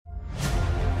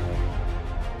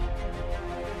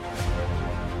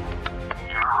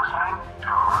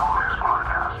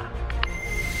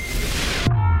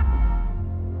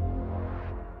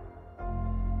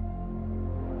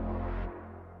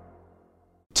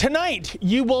Tonight,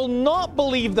 you will not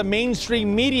believe the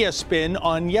mainstream media spin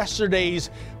on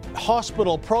yesterday's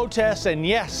hospital protests, and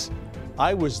yes,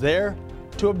 I was there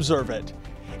to observe it.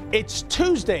 It's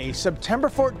Tuesday, September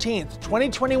 14th,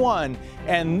 2021,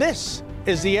 and this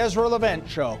is the Ezra Levant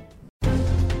Show.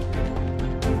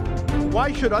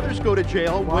 Why should others go to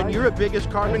jail when you're the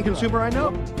biggest carbon consumer I know?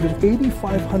 There's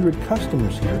 8,500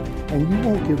 customers here, and you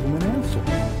won't give them an answer.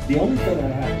 The only thing I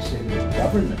have to say to the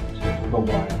government about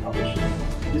why I publish it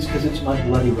is because it's my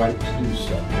bloody right to do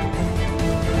so.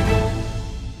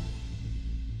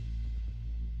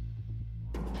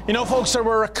 You know, folks, there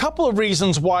were a couple of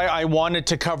reasons why I wanted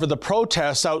to cover the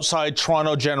protests outside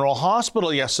Toronto General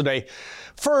Hospital yesterday.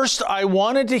 First, I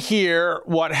wanted to hear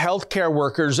what healthcare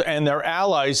workers and their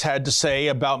allies had to say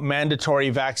about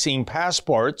mandatory vaccine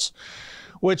passports,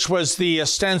 which was the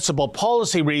ostensible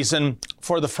policy reason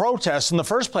for the protests in the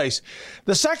first place.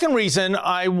 The second reason,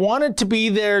 I wanted to be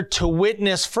there to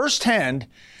witness firsthand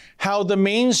how the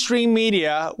mainstream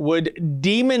media would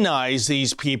demonize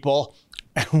these people.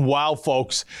 And wow,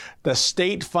 folks, the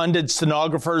state-funded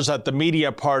stenographers at the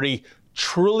media party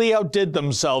truly outdid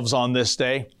themselves on this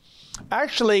day.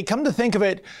 Actually, come to think of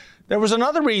it, there was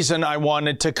another reason I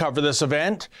wanted to cover this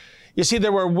event. You see,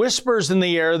 there were whispers in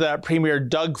the air that Premier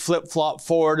Doug Flip-Flop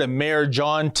Ford and Mayor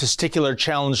John Testicular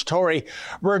Challenge Tory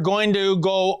were going to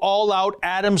go all-out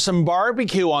Adamson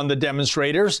barbecue on the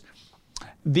demonstrators.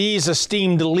 These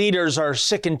esteemed leaders are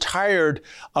sick and tired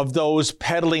of those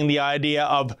peddling the idea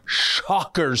of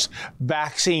shockers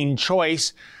vaccine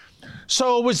choice.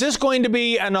 So was this going to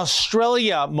be an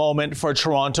Australia moment for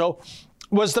Toronto?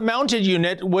 Was the mounted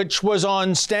unit, which was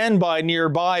on standby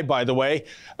nearby, by the way,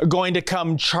 going to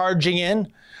come charging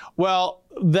in? Well,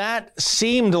 that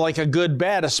seemed like a good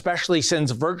bet, especially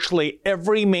since virtually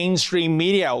every mainstream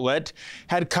media outlet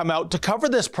had come out to cover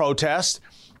this protest.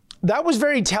 That was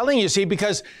very telling, you see,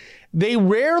 because they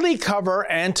rarely cover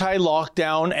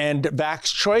anti-lockdown and vax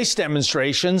choice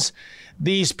demonstrations.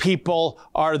 These people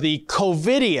are the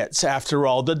COVIDiots, after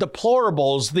all, the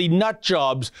deplorables, the nut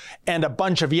jobs, and a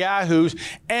bunch of yahoos,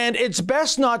 and it's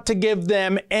best not to give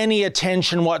them any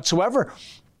attention whatsoever.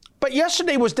 But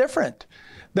yesterday was different.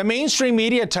 The mainstream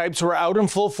media types were out in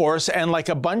full force, and like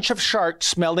a bunch of sharks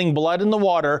smelling blood in the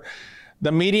water,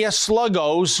 the media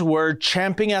sluggos were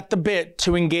champing at the bit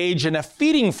to engage in a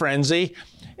feeding frenzy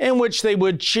in which they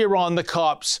would cheer on the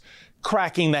cops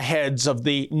cracking the heads of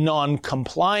the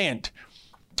non-compliant.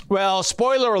 Well,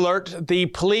 spoiler alert, the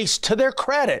police, to their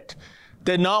credit,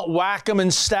 did not whack 'em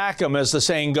and stack 'em, as the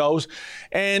saying goes,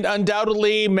 and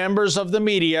undoubtedly members of the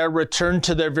media returned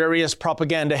to their various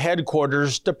propaganda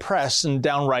headquarters depressed and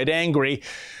downright angry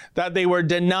that they were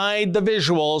denied the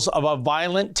visuals of a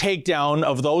violent takedown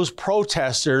of those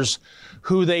protesters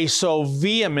who they so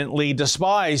vehemently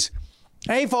despise.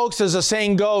 Hey, folks, as the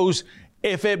saying goes,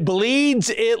 if it bleeds,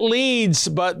 it leads,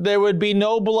 but there would be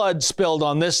no blood spilled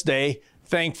on this day,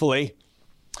 thankfully.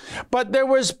 But there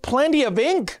was plenty of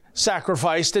ink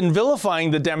sacrificed in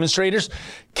vilifying the demonstrators.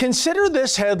 Consider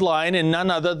this headline in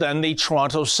none other than the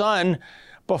Toronto Sun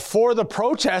before the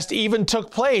protest even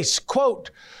took place. Quote,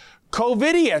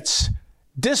 COVIDiots,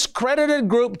 discredited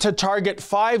group to target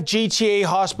 5 GTA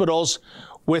hospitals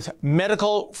with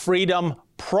medical freedom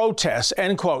protests,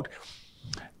 end quote.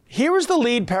 Here is the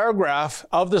lead paragraph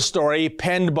of the story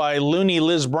penned by loony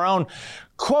Liz Brown.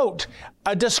 Quote,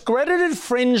 a discredited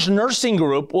fringe nursing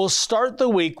group will start the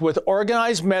week with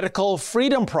organized medical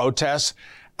freedom protests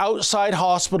outside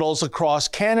hospitals across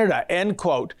Canada, end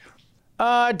quote.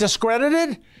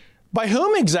 Discredited? By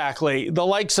whom exactly? The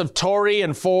likes of Tory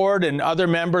and Ford and other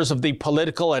members of the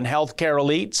political and healthcare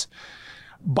elites?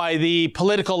 By the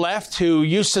political left who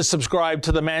used to subscribe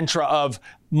to the mantra of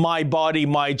my body,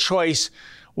 my choice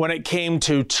when it came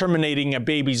to terminating a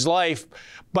baby's life,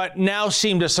 but now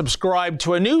seem to subscribe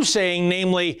to a new saying,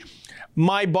 namely,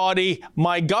 my body,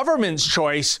 my government's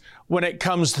choice when it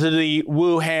comes to the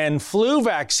Wuhan flu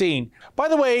vaccine. By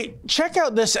the way, check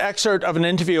out this excerpt of an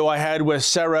interview I had with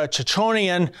Sarah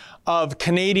Chachonian of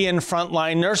Canadian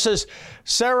Frontline Nurses.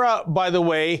 Sarah, by the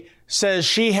way, says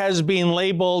she has been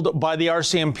labeled by the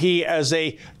RCMP as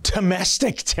a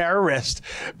domestic terrorist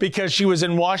because she was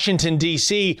in Washington,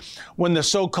 D.C. when the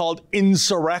so-called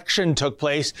insurrection took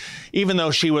place, even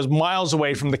though she was miles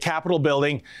away from the Capitol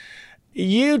building.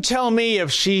 You tell me if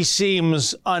she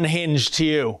seems unhinged to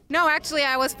you. No, actually,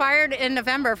 I was fired in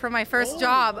November for my first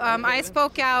job. I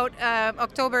spoke out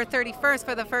October 31st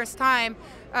for the first time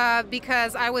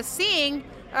because I was seeing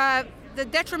the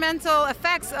detrimental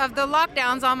effects of the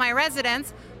lockdowns on my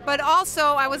residents, but also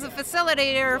I was a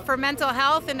facilitator for mental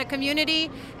health in the community,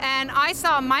 and I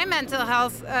saw my mental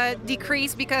health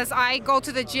decrease because I go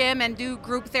to the gym and do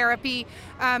group therapy,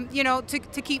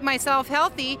 to keep myself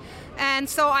healthy. And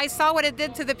so I saw what it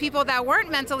did to the people that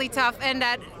weren't mentally tough, and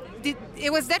that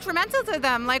it was detrimental to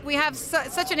them. Like, we have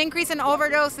such an increase in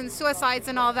overdose and suicides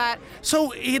and all that.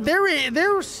 So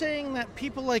they're saying that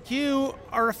people like you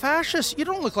are a fascist. You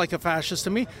don't look like a fascist to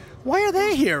me. Why are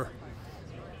they here?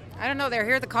 I don't know. They're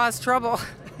here to cause trouble.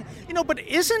 But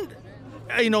isn't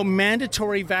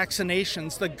mandatory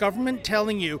vaccinations, the government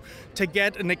telling you to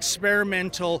get an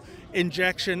experimental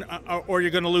injection or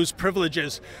you're going to lose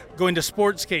privileges, going to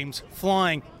sports games,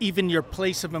 flying, even your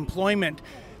place of employment?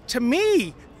 To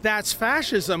me, that's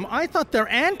fascism. I thought they're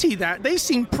anti that. They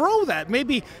seem pro that.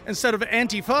 Maybe instead of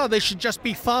Antifa, they should just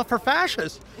be fa for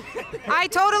fascist. I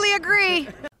totally agree.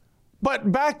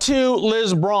 But back to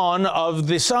Liz Braun of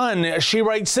The Sun. She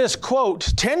writes this,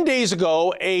 quote, 10 days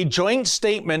ago, a joint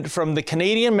statement from the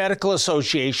Canadian Medical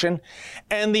Association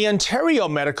and the Ontario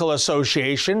Medical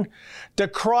Association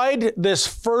decried this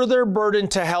further burden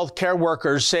to healthcare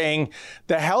workers, saying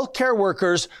the healthcare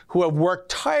workers who have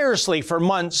worked tirelessly for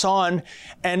months on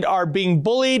and are being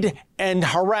bullied and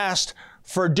harassed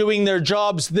for doing their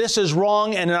jobs, this is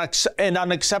wrong and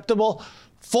unacceptable.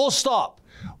 Full stop.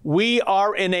 We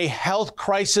are in a health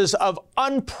crisis of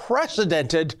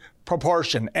unprecedented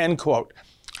proportion, end quote.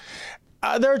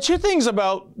 There are two things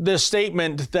about this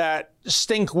statement that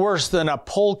stink worse than a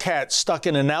polecat stuck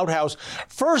in an outhouse.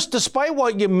 First, despite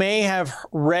what you may have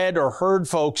read or heard,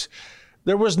 folks,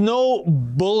 there was no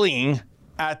bullying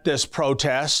at this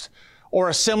protest, or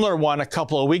a similar one a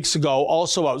couple of weeks ago,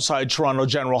 also outside Toronto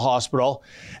General Hospital.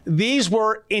 These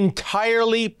were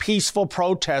entirely peaceful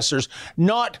protesters,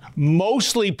 not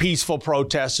mostly peaceful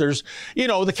protesters. The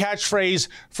catchphrase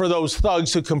for those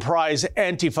thugs who comprise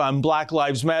Antifa and Black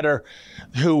Lives Matter,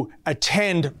 who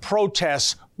attend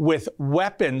protests with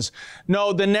weapons.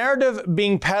 No, the narrative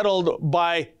being peddled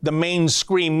by the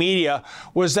mainstream media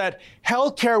was that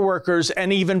healthcare workers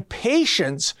and even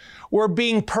patients were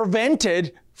being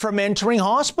prevented from entering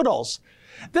hospitals.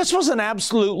 This was an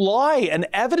absolute lie, and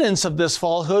evidence of this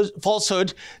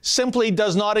falsehood simply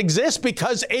does not exist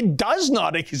because it does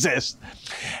not exist.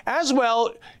 As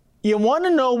well, you want to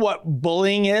know what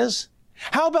bullying is?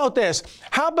 How about this?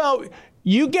 How about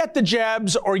you get the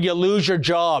jabs or you lose your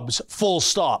jobs, full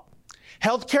stop.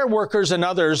 Healthcare workers and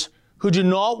others who do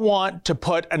not want to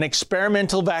put an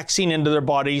experimental vaccine into their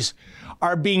bodies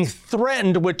are being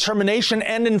threatened with termination,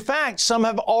 and in fact, some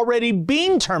have already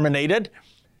been terminated.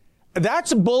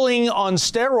 That's bullying on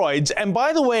steroids. And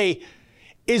by the way,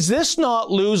 is this not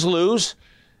lose-lose?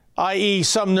 I.e.,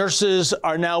 some nurses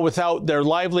are now without their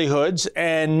livelihoods,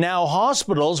 and now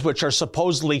hospitals, which are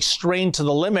supposedly strained to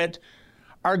the limit,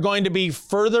 are going to be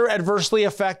further adversely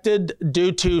affected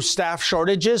due to staff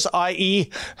shortages, i.e.,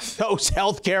 those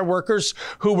healthcare workers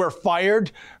who were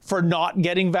fired for not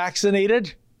getting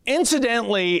vaccinated.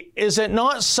 Incidentally, is it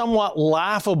not somewhat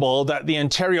laughable that the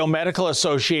Ontario Medical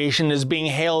Association is being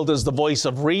hailed as the voice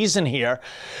of reason here?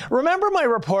 Remember my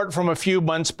report from a few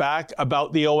months back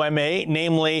about the OMA,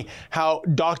 namely how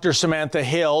Dr. Samantha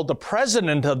Hill, the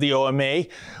president of the OMA,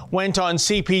 went on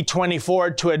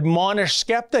CP24 to admonish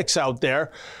skeptics out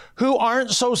there who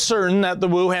aren't so certain that the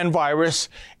Wuhan virus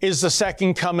is the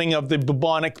second coming of the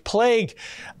bubonic plague.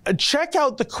 Check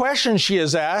out the question she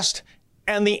has asked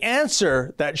and the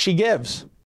answer that she gives.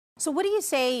 So what do you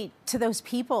say to those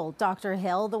people, Dr.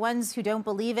 Hill, the ones who don't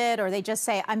believe it, or they just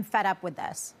say, I'm fed up with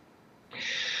this?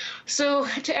 So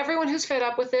to everyone who's fed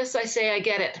up with this, I say, I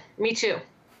get it. Me too.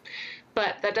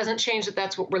 But that doesn't change that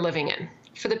that's what we're living in.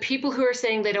 For the people who are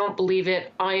saying they don't believe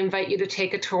it, I invite you to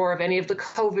take a tour of any of the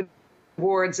COVID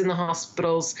wards in the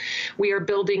hospitals. We are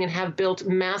building and have built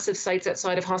massive sites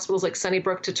outside of hospitals like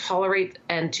Sunnybrook to tolerate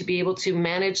and to be able to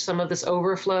manage some of this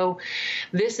overflow.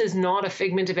 This is not a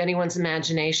figment of anyone's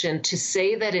imagination. To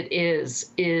say that it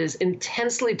is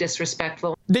intensely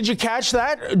disrespectful. Did you catch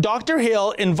that? Dr.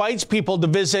 Hill invites people to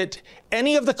visit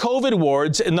any of the COVID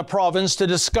wards in the province to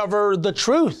discover the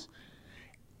truth.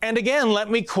 And again, let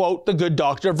me quote the good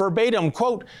doctor verbatim,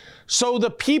 quote, so the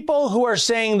people who are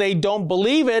saying they don't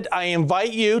believe it, I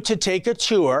invite you to take a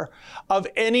tour of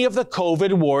any of the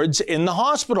COVID wards in the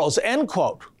hospitals, end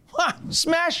quote.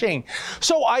 Smashing.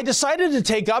 So I decided to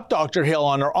take up Dr. Hill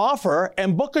on her offer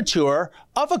and book a tour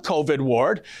of a COVID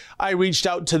ward. I reached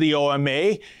out to the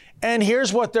OMA, and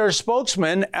here's what their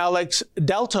spokesman, Alex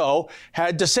Delto,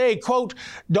 had to say, quote,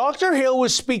 Dr. Hill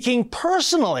was speaking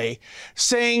personally,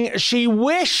 saying she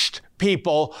wished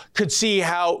people could see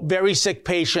how very sick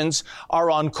patients are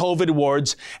on COVID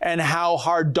wards and how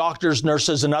hard doctors,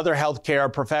 nurses, and other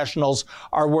healthcare professionals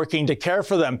are working to care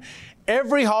for them.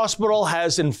 Every hospital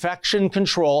has infection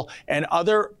control and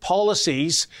other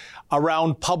policies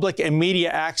around public and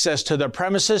media access to their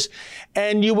premises,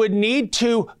 and you would need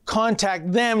to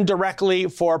contact them directly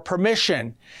for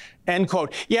permission, end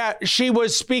quote. Yeah, she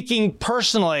was speaking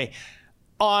personally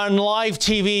on live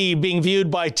TV being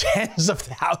viewed by tens of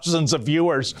thousands of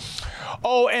viewers.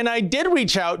 Oh, and I did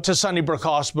reach out to Sunnybrook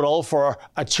Hospital for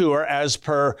a tour as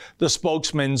per the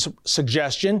spokesman's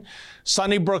suggestion.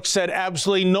 Sunnybrook said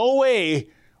absolutely no way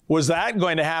was that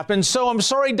going to happen. So I'm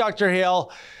sorry, Dr.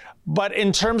 Hill, but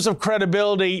in terms of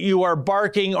credibility, you are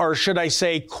barking, or should I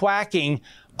say quacking,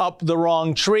 up the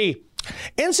wrong tree.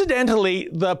 Incidentally,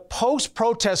 the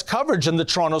post-protest coverage in the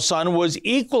Toronto Sun was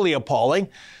equally appalling.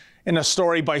 In a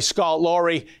story by Scott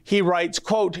Laurie, he writes,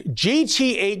 quote,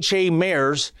 GTHA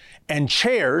mayors and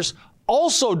chairs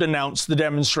also denounced the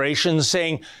demonstration,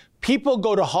 saying people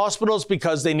go to hospitals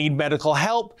because they need medical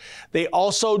help. They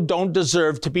also don't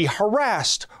deserve to be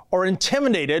harassed or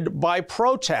intimidated by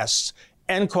protests,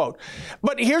 end quote.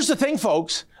 But here's the thing,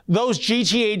 folks. Those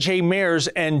GTHA mayors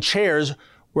and chairs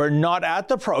were not at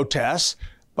the protests,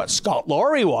 but Scott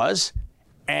Laurie was,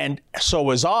 and so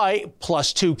was I,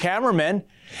 plus 2 cameramen.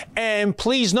 And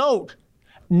please note,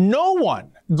 no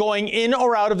one going in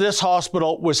or out of this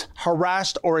hospital was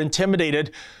harassed or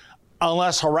intimidated,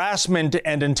 unless harassment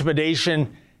and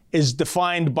intimidation is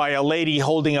defined by a lady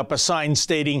holding up a sign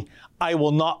stating, "I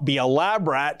will not be a lab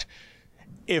rat."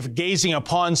 If gazing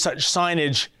upon such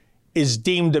signage is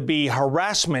deemed to be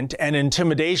harassment and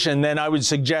intimidation, then I would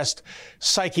suggest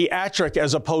psychiatric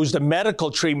as opposed to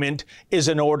medical treatment is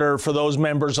in order for those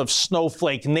members of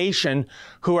Snowflake Nation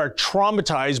who are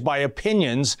traumatized by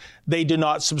opinions they do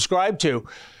not subscribe to.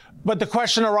 But the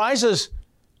question arises,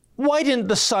 why didn't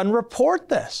the Sun report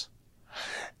this?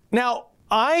 Now,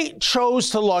 I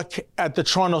chose to look at the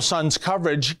Toronto Sun's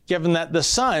coverage, given that the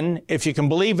Sun, if you can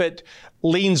believe it,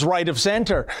 leans right of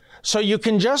center. So you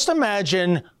can just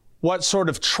imagine what sort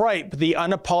of tripe the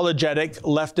unapologetic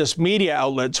leftist media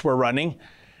outlets were running.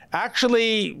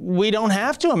 Actually, we don't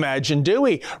have to imagine, do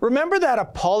we? Remember that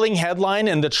appalling headline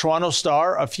in the Toronto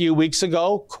Star a few weeks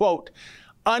ago? Quote,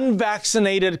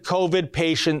 unvaccinated COVID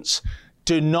patients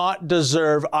do not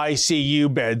deserve ICU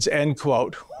beds, end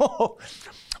quote.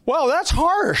 Well, that's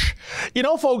harsh. You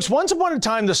know, folks, once upon a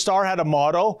time, the Star had a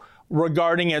motto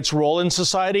regarding its role in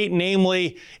society,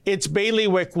 namely, its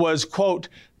bailiwick was, quote,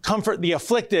 comfort the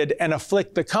afflicted and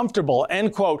afflict the comfortable,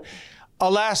 end quote.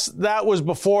 Alas, that was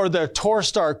before the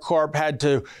Torstar Corp had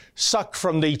to suck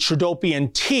from the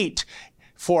Trudeaupian teat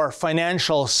for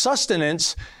financial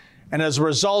sustenance. And as a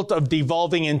result of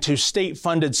devolving into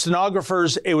state-funded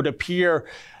stenographers, it would appear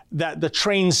that the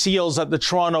trained seals at the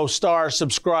Toronto Star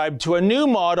subscribed to a new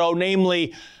motto,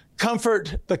 namely,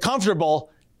 comfort the comfortable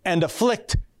and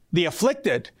afflict the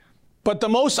afflicted. But the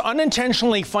most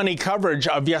unintentionally funny coverage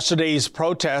of yesterday's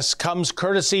protests comes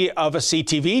courtesy of a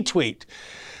CTV tweet.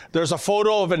 There's a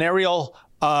photo of an aerial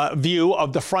view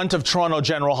of the front of Toronto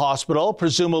General Hospital,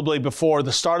 presumably before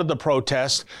the start of the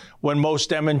protest, when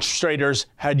most demonstrators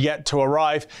had yet to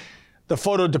arrive. The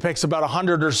photo depicts about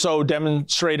 100 or so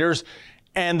demonstrators,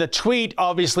 and the tweet,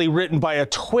 obviously written by a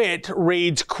twit,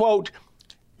 reads, quote,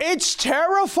 "It's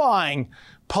terrifying.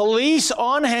 Police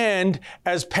on hand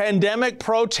as pandemic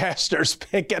protesters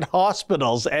picket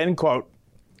hospitals," end quote.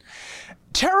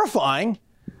 Terrifying?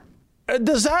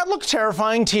 Does that look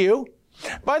terrifying to you?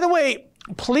 By the way,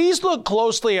 please look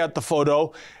closely at the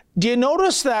photo. Do you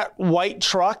notice that white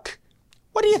truck?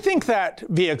 What do you think that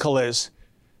vehicle is?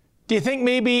 Do you think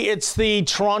maybe it's the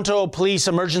Toronto Police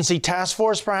Emergency Task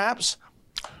Force, perhaps?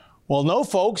 Well, no,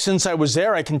 folks. Since I was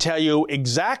there, I can tell you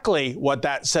exactly what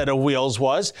that set of wheels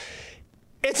was.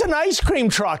 It's an ice cream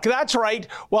truck. That's right.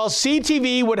 While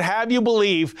CTV would have you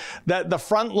believe that the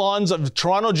front lawns of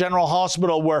Toronto General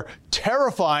Hospital were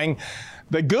terrifying,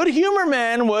 the good humor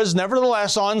man was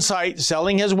nevertheless on site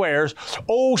selling his wares.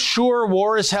 Oh, sure,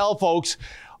 war is hell, folks.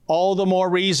 All the more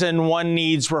reason one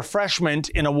needs refreshment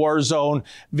in a war zone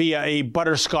via a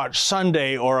butterscotch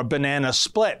sundae or a banana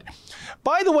split.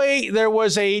 By the way, there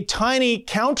was a tiny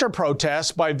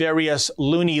counter-protest by various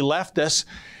loony leftists,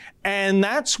 and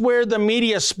that's where the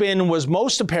media spin was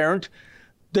most apparent.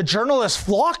 The journalists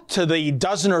flocked to the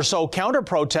dozen or so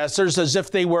counter-protesters as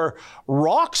if they were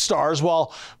rock stars,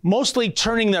 while mostly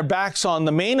turning their backs on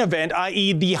the main event,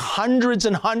 i.e. the hundreds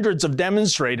and hundreds of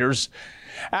demonstrators.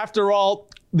 After all,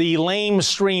 the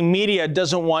lamestream media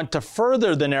doesn't want to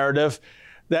further the narrative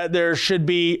that there should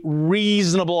be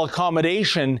reasonable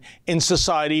accommodation in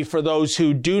society for those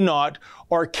who do not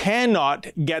or cannot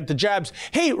get the jabs.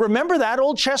 Hey, remember that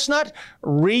old chestnut?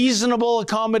 Reasonable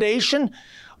accommodation?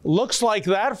 Looks like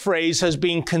that phrase has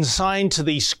been consigned to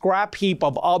the scrap heap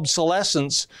of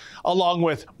obsolescence, along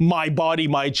with my body,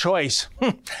 my choice.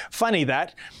 Funny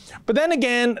that. But then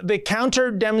again, the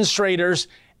counter demonstrators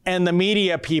and the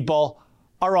media people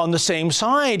are on the same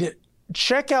side.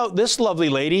 Check out this lovely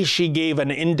lady. She gave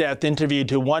an in-depth interview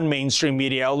to one mainstream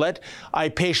media outlet. I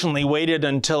patiently waited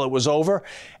until it was over.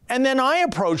 And then I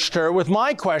approached her with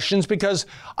my questions because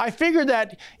I figured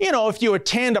that, you know, if you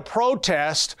attend a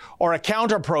protest or a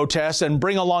counter-protest and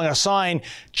bring along a sign,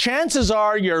 chances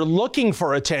are you're looking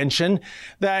for attention,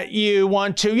 that you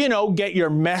want to, you know, get your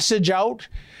message out.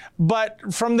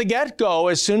 But from the get-go,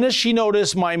 as soon as she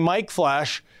noticed my mic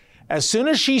flash, as soon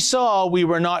as she saw we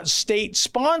were not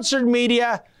state-sponsored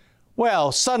media,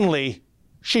 well, suddenly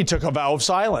she took a vow of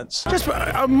silence.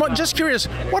 I'm just curious,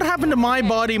 what happened to my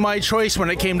body, my choice when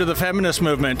it came to the feminist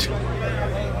movement?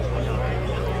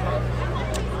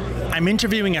 I'm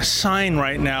interviewing a sign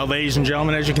right now, ladies and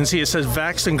gentlemen. As you can see, it says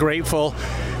 "Vaxxed and Grateful.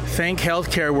 Thank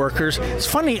healthcare workers." It's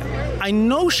funny, I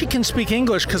know she can speak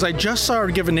English because I just saw her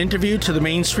give an interview to the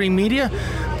mainstream media,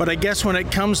 but I guess when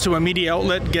it comes to a media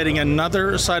outlet getting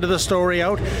another side of the story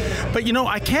out. But you know,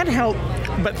 I can't help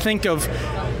but think of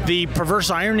the perverse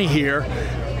irony here.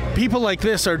 People like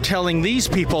this are telling these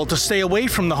people to stay away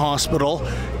from the hospital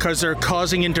because they're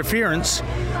causing interference.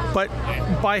 But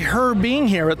by her being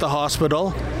here at the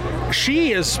hospital,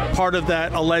 she is part of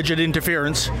that alleged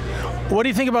interference. What do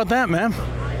you think about that, ma'am?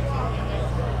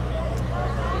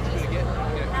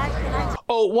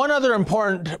 Oh, one other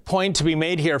important point to be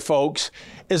made here, folks,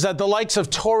 is that the likes of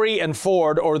Tory and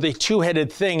Ford, or the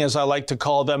two-headed thing as I like to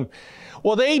call them,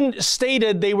 well, they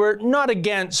stated they were not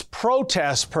against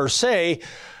protests per se,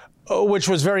 which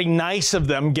was very nice of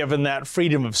them, given that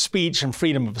freedom of speech and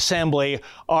freedom of assembly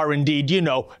are indeed, you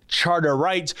know, charter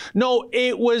rights. No,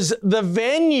 it was the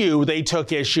venue they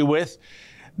took issue with,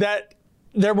 that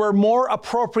there were more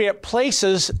appropriate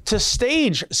places to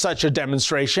stage such a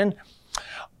demonstration.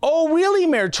 Oh, really,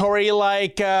 Mayor Tory?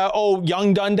 Like,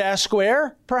 Young Dundas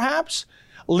Square, perhaps?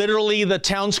 Literally the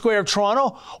town square of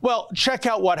Toronto? Well, check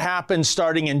out what happened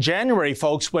starting in January,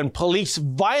 folks, when police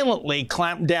violently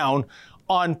clamped down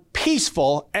on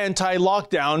peaceful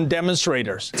anti-lockdown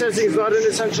demonstrators. Says he's not an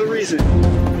essential reason. Why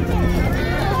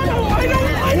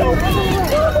don't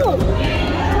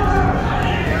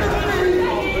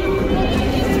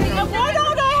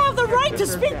I have the right to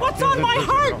speak what's on my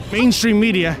heart? Mainstream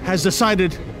media has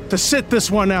decided to sit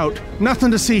this one out. Nothing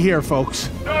to see here, folks.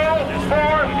 No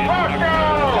for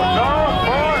lockdown! No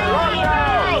for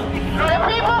lockdown! The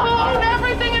people who own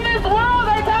everything in this world,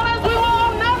 they tell us we will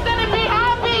own nothing and be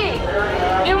happy.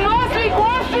 You must be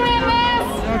questioning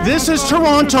this. This is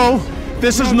Toronto.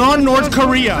 This is not North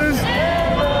Korea. You're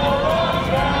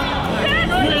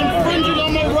infringing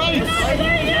on my rights.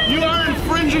 You are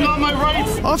infringing on my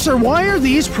rights. Officer, why are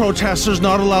these protesters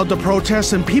not allowed to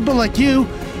protest and people like you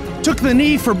took the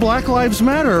knee for Black Lives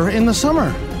Matter in the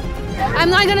summer?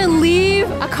 I'm not going to leave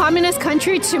a communist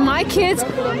country to my kids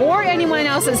or anyone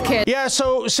else's kids. Yeah,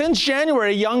 so since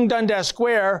January, Young Dundas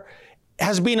Square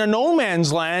has been a no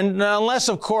man's land, unless,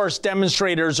 of course,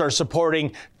 demonstrators are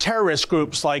supporting terrorist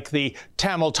groups like the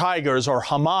Tamil Tigers or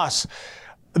Hamas.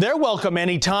 They're welcome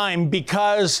anytime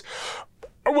because,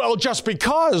 well, just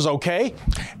because, okay?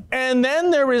 And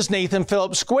then there is Nathan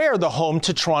Phillips Square, the home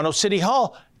to Toronto City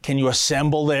Hall. Can you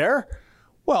assemble there?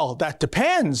 Well, that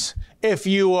depends. If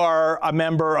you are a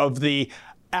member of the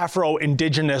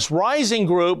Afro-Indigenous Rising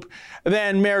Group,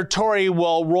 then Mayor Tory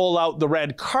will roll out the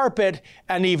red carpet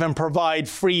and even provide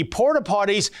free porta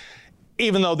potties,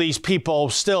 even though these people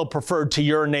still preferred to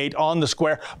urinate on the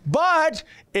square. But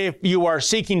if you are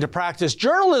seeking to practice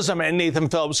journalism at Nathan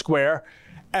Phillips Square,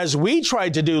 as we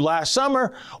tried to do last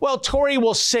summer, well, Tory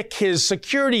will sick his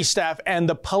security staff and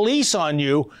the police on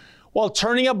you while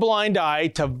turning a blind eye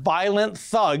to violent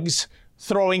thugs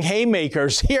throwing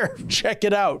haymakers. Here, check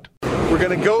it out. We're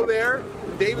going to go there.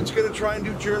 David's going to try and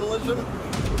do journalism.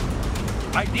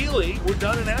 Ideally, we're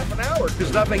done in half an hour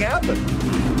because nothing happened.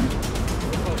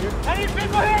 I need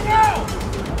people here now!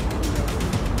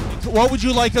 What would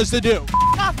you like us to do?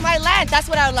 Off my land, that's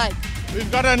what I would like. We've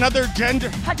got another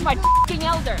gender. Touch my f***ing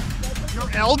elder. Your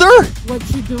elder? What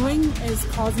you're doing is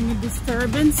causing a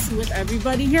disturbance with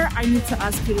everybody here. I need to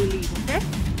ask you to leave, okay?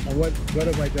 And what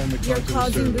have I done to cause You're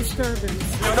causing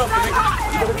disturbance. Come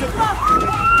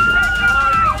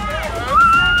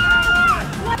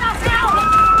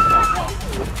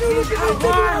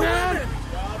on, man!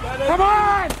 Come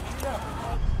on!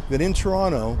 that in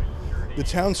Toronto, the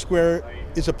town square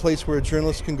is a place where a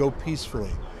journalist can go peacefully.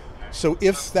 So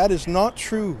if that is not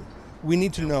true, we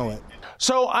need to know it.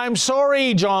 So I'm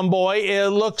sorry, John Boy, it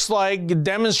looks like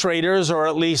demonstrators, or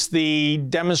at least the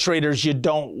demonstrators you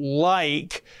don't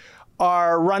like,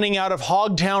 are running out of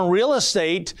Hogtown real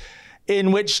estate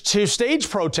in which to stage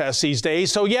protests these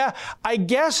days. So yeah, I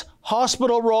guess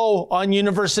Hospital Row on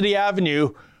University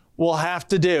Avenue will have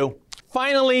to do.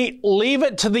 Finally, leave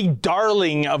it to the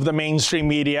darling of the mainstream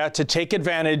media to take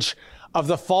advantage of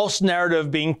the false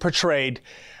narrative being portrayed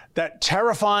that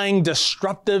terrifying,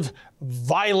 disruptive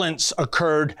violence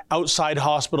occurred outside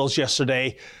hospitals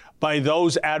yesterday by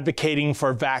those advocating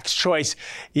for vax choice.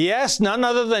 Yes, none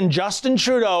other than Justin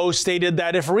Trudeau stated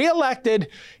that if re-elected,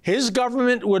 his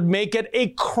government would make it a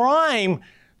crime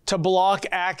to block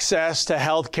access to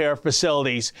healthcare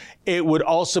facilities. It would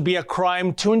also be a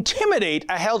crime to intimidate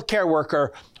a healthcare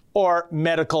worker or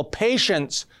medical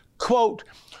patients. Quote,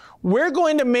 "We're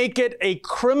going to make it a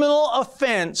criminal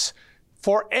offense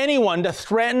for anyone to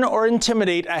threaten or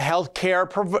intimidate a healthcare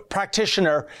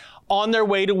practitioner on their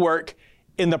way to work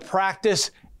in the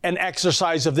practice and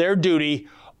exercise of their duty,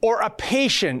 or a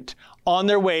patient on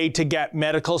their way to get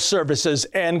medical services,"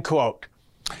 end quote.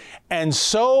 And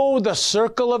so the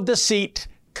circle of deceit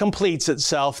completes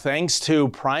itself thanks to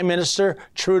Prime Minister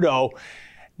Trudeau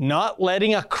not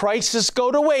letting a crisis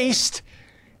go to waste,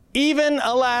 even,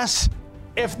 alas,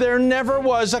 if there never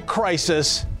was a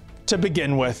crisis to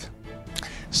begin with.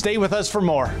 Stay with us for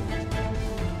more.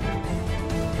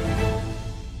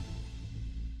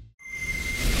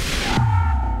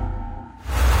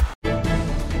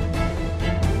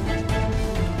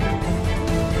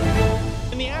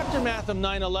 In the aftermath of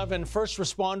 9/11, first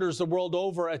responders the world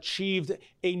over achieved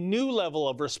a new level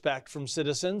of respect from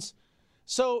citizens.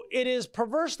 So it is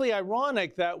perversely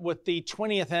ironic that with the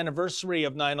 20th anniversary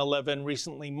of 9/11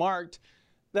 recently marked,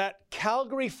 that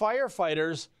Calgary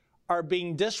firefighters are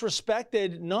being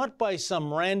disrespected not by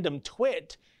some random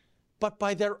twit, but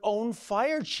by their own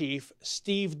fire chief,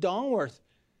 Steve Dongworth.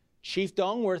 Chief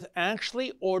Dongworth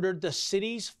actually ordered the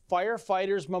city's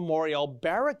firefighters' memorial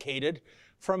barricaded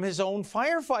from his own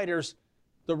firefighters.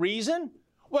 The reason?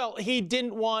 Well, he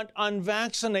didn't want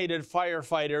unvaccinated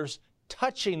firefighters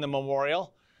touching the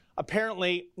memorial.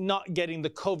 Apparently, not getting the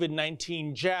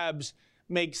COVID-19 jabs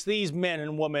makes these men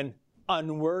and women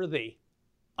unworthy.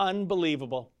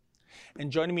 Unbelievable.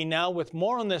 And joining me now with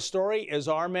more on this story is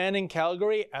our man in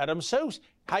Calgary, Adam Soos.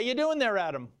 How you doing there,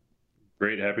 Adam?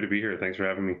 Great, happy to be here. Thanks for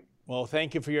having me. Well,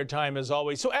 thank you for your time as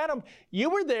always. So, Adam, you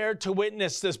were there to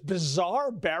witness this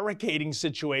bizarre barricading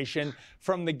situation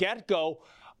from the get-go.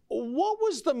 What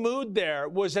was the mood there?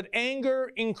 Was it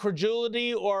anger,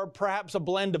 incredulity, or perhaps a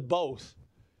blend of both?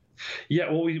 Yeah,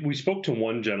 well, we spoke to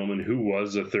one gentleman who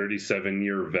was a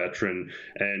 37-year veteran,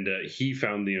 and he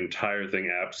found the entire thing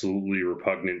absolutely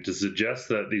repugnant. To suggest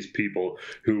that these people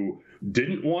who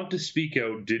didn't want to speak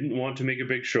out, didn't want to make a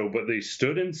big show, but they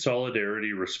stood in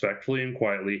solidarity respectfully and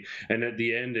quietly, and at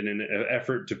the end, in an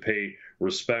effort to pay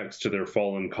respects to their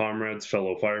fallen comrades,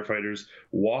 fellow firefighters,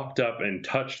 walked up and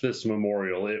touched this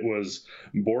memorial. It was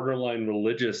borderline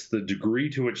religious, the degree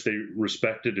to which they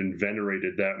respected and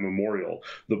venerated that memorial.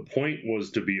 The point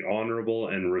was to be honorable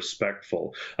and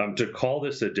respectful. To call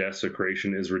this a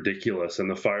desecration is ridiculous, and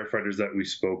the firefighters that we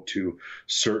spoke to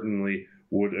certainly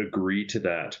would agree to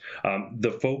that.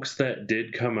 The folks that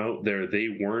did come out there,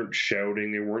 they weren't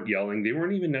shouting, they weren't yelling, they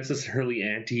weren't even necessarily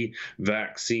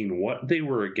anti-vaccine. What they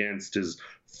were against is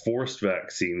forced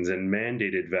vaccines and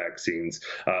mandated vaccines.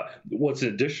 What's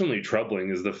additionally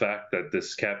troubling is the fact that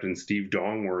this Captain Steve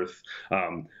Dongworth,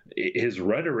 his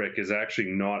rhetoric is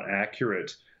actually not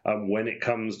accurate when it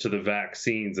comes to the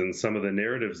vaccines and some of the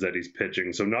narratives that he's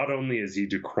pitching. So not only is he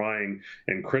decrying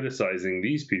and criticizing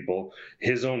these people,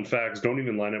 his own facts don't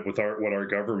even line up with what our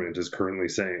government is currently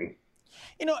saying.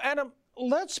 You know, Adam,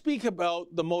 let's speak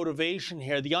about the motivation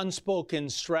here, the unspoken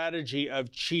strategy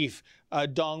of Chief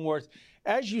Dongworth.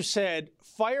 As you said,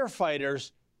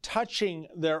 firefighters touching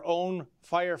their own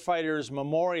firefighters'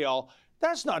 memorial,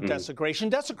 that's not desecration.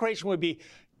 Desecration would be,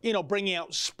 you know, bringing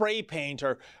out spray paint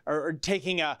or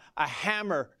taking a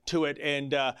hammer to it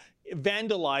and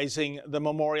vandalizing the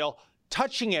memorial.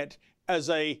 Touching it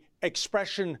as a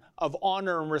expression of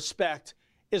honor and respect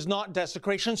is not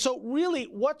desecration. So really,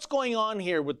 what's going on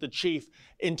here with the chief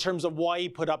in terms of why he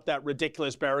put up that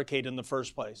ridiculous barricade in the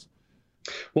first place?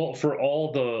 Well, for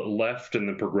all the left and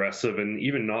the progressive, and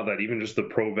even not that, even just the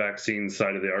pro-vaccine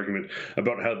side of the argument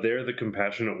about how they're the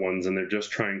compassionate ones and they're just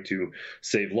trying to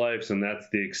save lives, and that's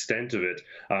the extent of it.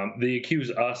 They accuse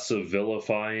us of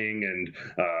vilifying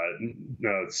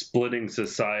and splitting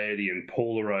society and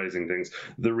polarizing things.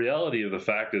 The reality of the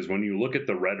fact is, when you look at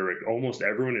the rhetoric, almost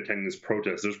everyone attending this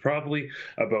protest, there's probably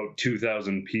about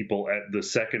 2,000 people at the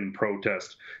second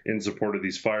protest in support of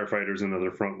these firefighters and other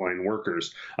frontline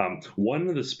workers. One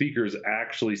of the speakers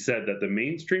actually said that the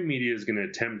mainstream media is going to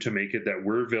attempt to make it that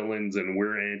we're villains and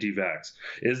we're anti-vax.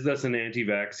 Is this an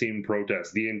anti-vaccine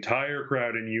protest? The entire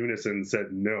crowd in unison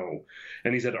said no.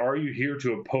 And he said, are you here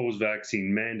to oppose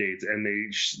vaccine mandates? And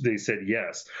they said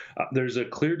yes. There's a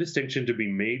clear distinction to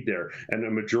be made there. And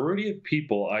a majority of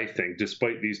people, I think,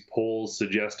 despite these polls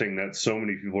suggesting that so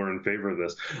many people are in favor of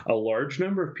this, a large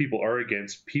number of people are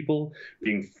against people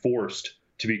being forced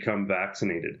to become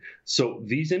vaccinated. So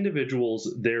these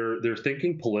individuals, they're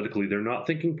thinking politically. They're not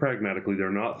thinking pragmatically.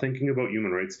 They're not thinking about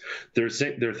human rights. They're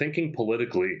thinking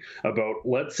politically about,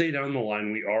 let's say down the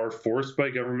line we are forced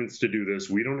by governments to do this.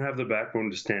 We don't have the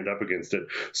backbone to stand up against it.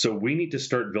 So we need to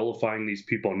start vilifying these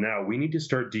people now. We need to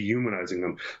start dehumanizing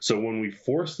them. So when we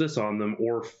force this on them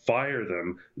or fire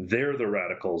them, they're the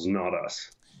radicals, not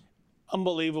us.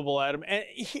 Unbelievable, Adam. And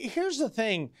here's the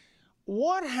thing.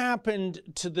 What happened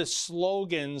to the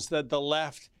slogans that the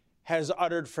left has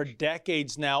uttered for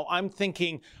decades now? I'm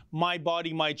thinking my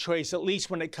body, my choice, at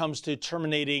least when it comes to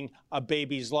terminating a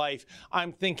baby's life.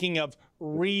 I'm thinking of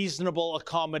reasonable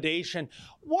accommodation.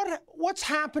 What's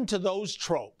happened to those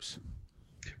tropes?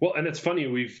 Well, and it's funny,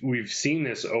 we've seen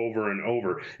this over and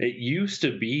over. It used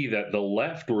to be that the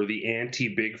left were the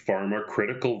anti-big pharma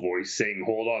critical voice saying,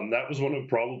 hold on, that was one of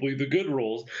probably the good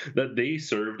roles that they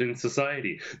served in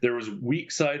society. There was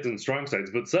weak sides and strong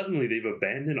sides, but suddenly they've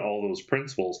abandoned all those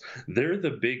principles. They're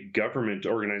the big government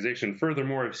organization.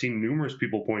 Furthermore, I've seen numerous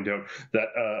people point out that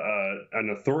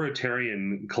an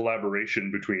authoritarian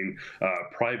collaboration between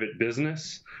private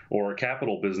business or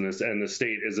capital business and the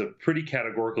state is a pretty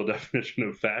categorical definition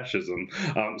of fascism.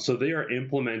 So they are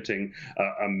implementing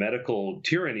a medical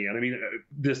tyranny. And I mean,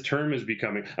 this term is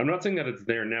becoming, I'm not saying that it's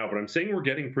there now, but I'm saying we're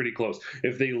getting pretty close.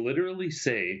 If they literally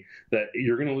say that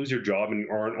you're going to lose your job and you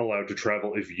aren't allowed to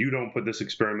travel if you don't put this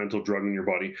experimental drug in your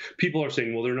body, people are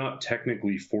saying, well, they're not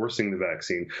technically forcing the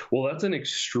vaccine. Well, that's an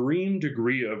extreme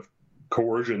degree of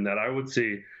coercion that I would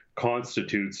say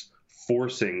constitutes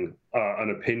forcing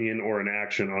an opinion or an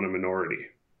action on a minority.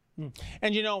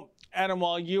 And you know, Adam,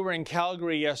 while you were in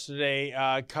Calgary yesterday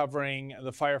covering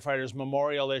the firefighters'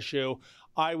 memorial issue,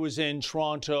 I was in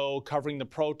Toronto covering the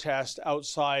protest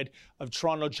outside of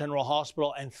Toronto General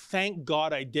Hospital, and thank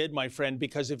God I did, my friend,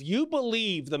 because if you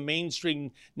believe the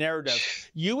mainstream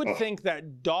narrative, you would think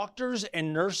that doctors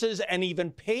and nurses and even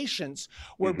patients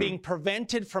were being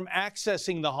prevented from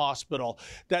accessing the hospital,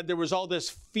 that there was all this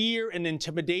fear and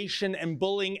intimidation and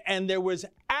bullying, and there was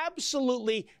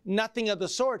absolutely nothing of the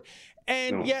sort.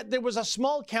 And yet there was a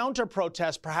small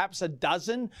counter-protest, perhaps a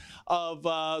dozen of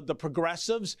the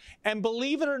progressives, and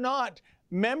believe it or not,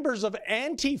 members of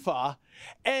Antifa.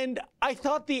 And I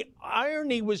thought the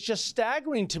irony was just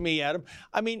staggering to me, Adam.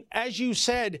 I mean, as you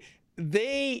said,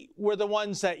 they were the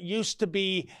ones that used to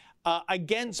be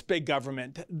against big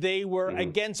government. They were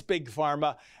against big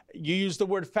pharma. You used the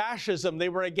word fascism. They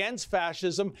were against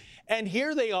fascism. And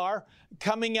here they are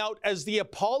coming out as the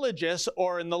apologists,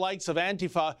 or in the likes of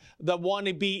Antifa, the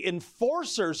wannabe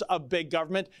enforcers of big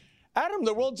government. Adam,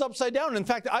 the world's upside down. In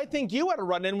fact, I think you had a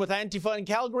run-in with Antifa in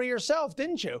Calgary yourself,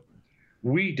 didn't you?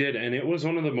 We did, and it was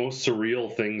one of the most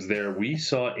surreal things there. We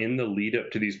saw in the lead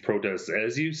up to these protests,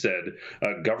 as you said,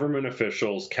 government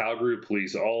officials, Calgary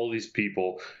police, all these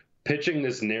people pitching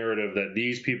this narrative that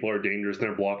these people are dangerous and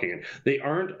they're blocking it. They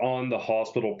aren't on the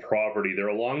hospital property. They're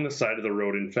along the side of the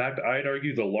road. In fact, I'd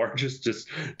argue the largest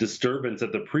disturbance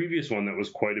at the previous one that was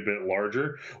quite a bit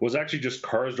larger was actually just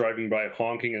cars driving by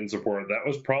honking in support. That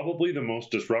was probably the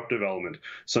most disruptive element.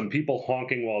 Some people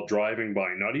honking while driving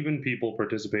by, not even people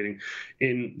participating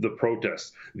in the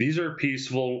protests. These are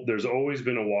peaceful. There's always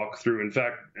been a walkthrough. In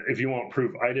fact, if you want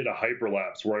proof, I did a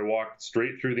hyperlapse where I walked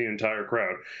straight through the entire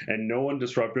crowd and no one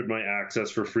disrupted my access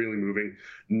for freely moving.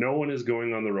 No one is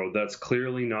going on the road. That's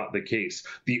clearly not the case.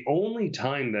 The only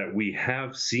time that we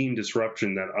have seen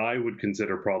disruption that I would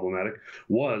consider problematic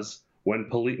was when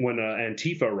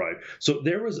Antifa arrived. So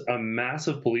there was a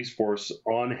massive police force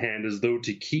on hand as though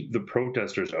to keep the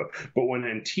protesters out. But when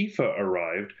Antifa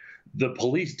arrived, the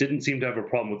police didn't seem to have a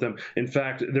problem with them. In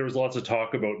fact, there was lots of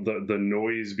talk about the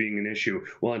noise being an issue.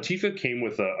 Well, Antifa came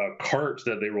with a cart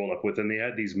that they rolled up with, and they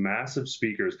had these massive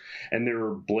speakers, and they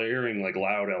were blaring like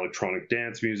loud electronic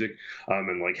dance music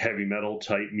and like heavy metal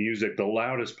type music, the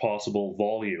loudest possible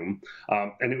volume.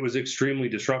 And it was extremely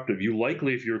disruptive. You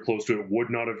likely, if you were close to it, would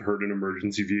not have heard an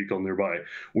emergency vehicle nearby.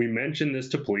 We mentioned this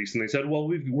to police, and they said,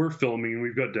 well, we're filming and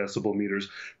we've got decibel meters.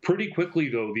 Pretty quickly,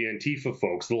 though, the Antifa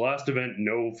folks, the last event,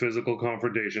 no physical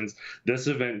confrontations. This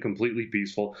event completely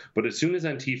peaceful. But as soon as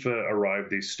Antifa arrived,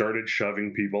 they started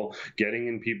shoving people, getting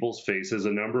in people's faces.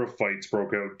 A number of fights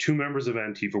broke out. 2 members of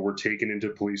Antifa were taken into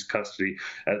police custody,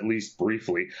 at least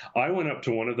briefly. I went up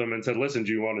to one of them and said, listen,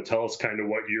 do you want to tell us kind of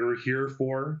what you're here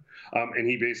for? And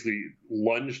he basically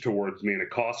lunged towards me and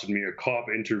accosted me. A cop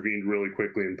intervened really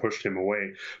quickly and pushed him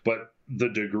away. But the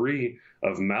degree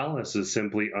of malice is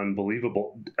simply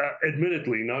unbelievable.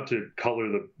 Admittedly, not to color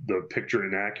the picture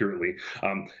inaccurately,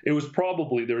 it was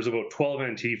probably, there was about 12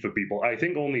 Antifa people. I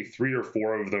think only 3 or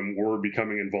 4 of them were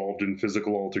becoming involved in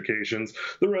physical altercations.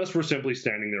 The rest were simply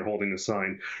standing there holding a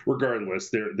sign. Regardless,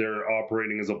 they're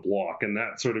operating as a block, and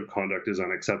that sort of conduct is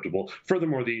unacceptable.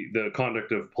 Furthermore, the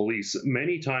conduct of police,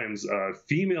 many times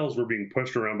females were being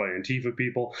pushed around by Antifa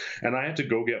people, and I had to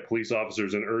go get police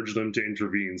officers and urge them to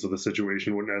intervene so the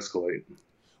situation wouldn't escalate.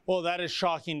 Well, that is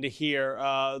shocking to hear.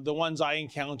 The ones I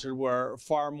encountered were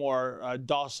far more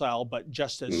docile, but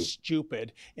just as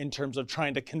stupid in terms of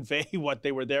trying to convey what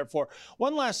they were there for.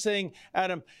 One last thing,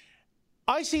 Adam.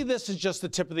 I see this as just the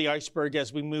tip of the iceberg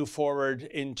as we move forward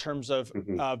in terms of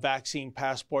vaccine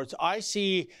passports. I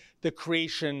see the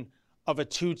creation of a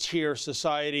 2-tier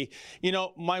society. You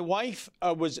know, my wife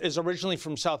is originally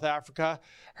from South Africa.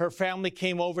 Her family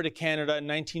came over to Canada in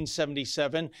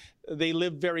 1977. They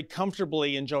lived very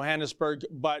comfortably in Johannesburg,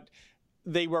 but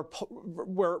they were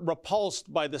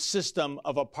repulsed by the system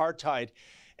of apartheid.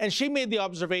 And she made the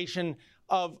observation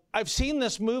of, I've seen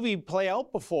this movie play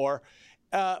out before,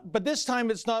 but this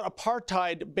time it's not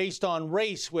apartheid based on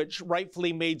race, which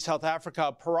rightfully made South Africa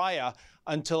a pariah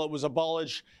until it was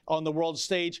abolished on the world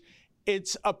stage.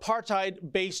 It's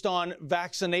apartheid based on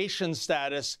vaccination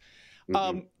status.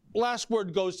 Last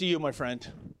word goes to you, my friend.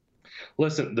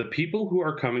 Listen, the people who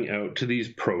are coming out to these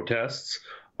protests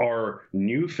are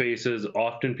new faces,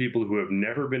 often people who have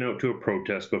never been out to a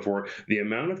protest before. The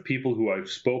amount of people who I've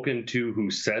spoken to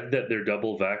who said that they're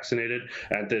double vaccinated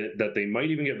and that they might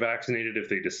even get vaccinated if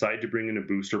they decide to bring in a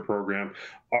booster program,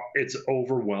 it's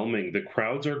overwhelming. The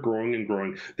crowds are growing and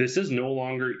growing. This is no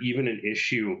longer even an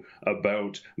issue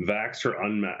about vaxxed or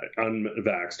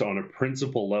unvaxxed on a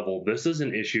principle level. This is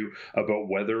an issue about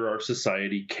whether our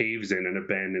society caves in and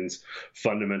abandons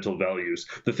fundamental values.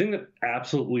 The thing that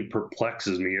absolutely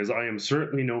perplexes me is I am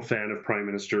certainly no fan of Prime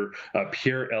Minister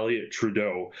Pierre Elliott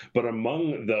Trudeau, but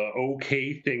among the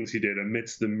okay things he did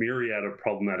amidst the myriad of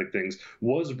problematic things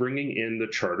was bringing in the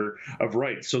Charter of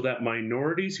Rights so that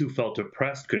minorities who felt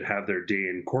oppressed could have their day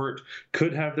in court,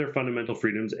 could have their fundamental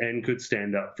freedoms, and could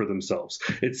stand up for themselves.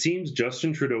 It seems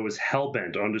Justin Trudeau is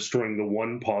hell-bent on destroying the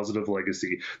one positive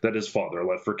legacy that his father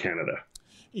left for Canada.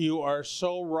 You are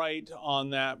so right on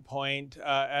that point,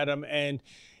 Adam. And,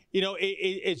 you know,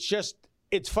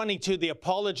 it's funny, too. The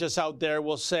apologists out there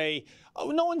will say,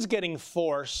 oh, no one's getting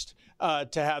forced to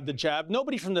have the jab.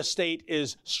 Nobody from the state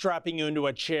is strapping you into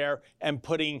a chair and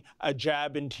putting a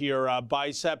jab into your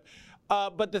bicep.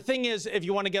 But the thing is, if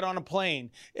you want to get on a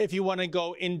plane, if you want to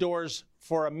go indoors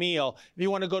for a meal, if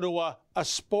you want to go to a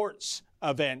sports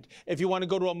event, if you want to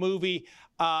go to a movie,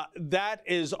 that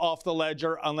is off the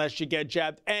ledger unless you get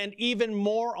jabbed. And even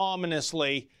more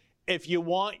ominously, if you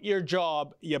want your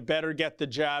job, you better get the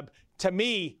jab. To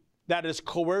me, that is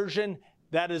coercion.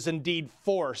 That is indeed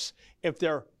force if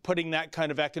they're putting that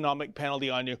kind of economic penalty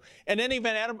on you. In any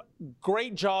event, Adam,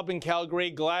 great job in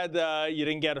Calgary. Glad you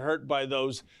didn't get hurt by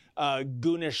those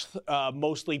goonish,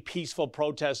 mostly peaceful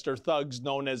protester thugs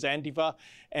known as Antifa.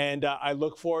 And I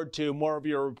look forward to more of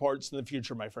your reports in the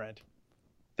future, my friend.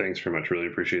 Thanks very much. Really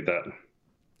appreciate that.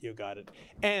 You got it.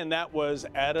 And that was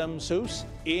Adam Seuss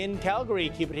in Calgary.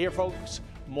 Keep it here, folks.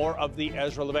 More of the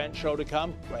Ezra Levant Show to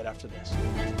come right after this.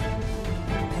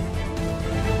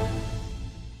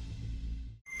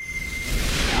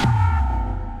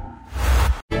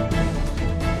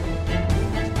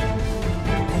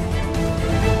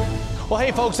 Well,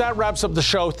 hey, folks, that wraps up the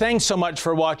show. Thanks so much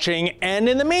for watching. And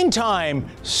in the meantime,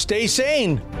 stay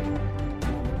sane.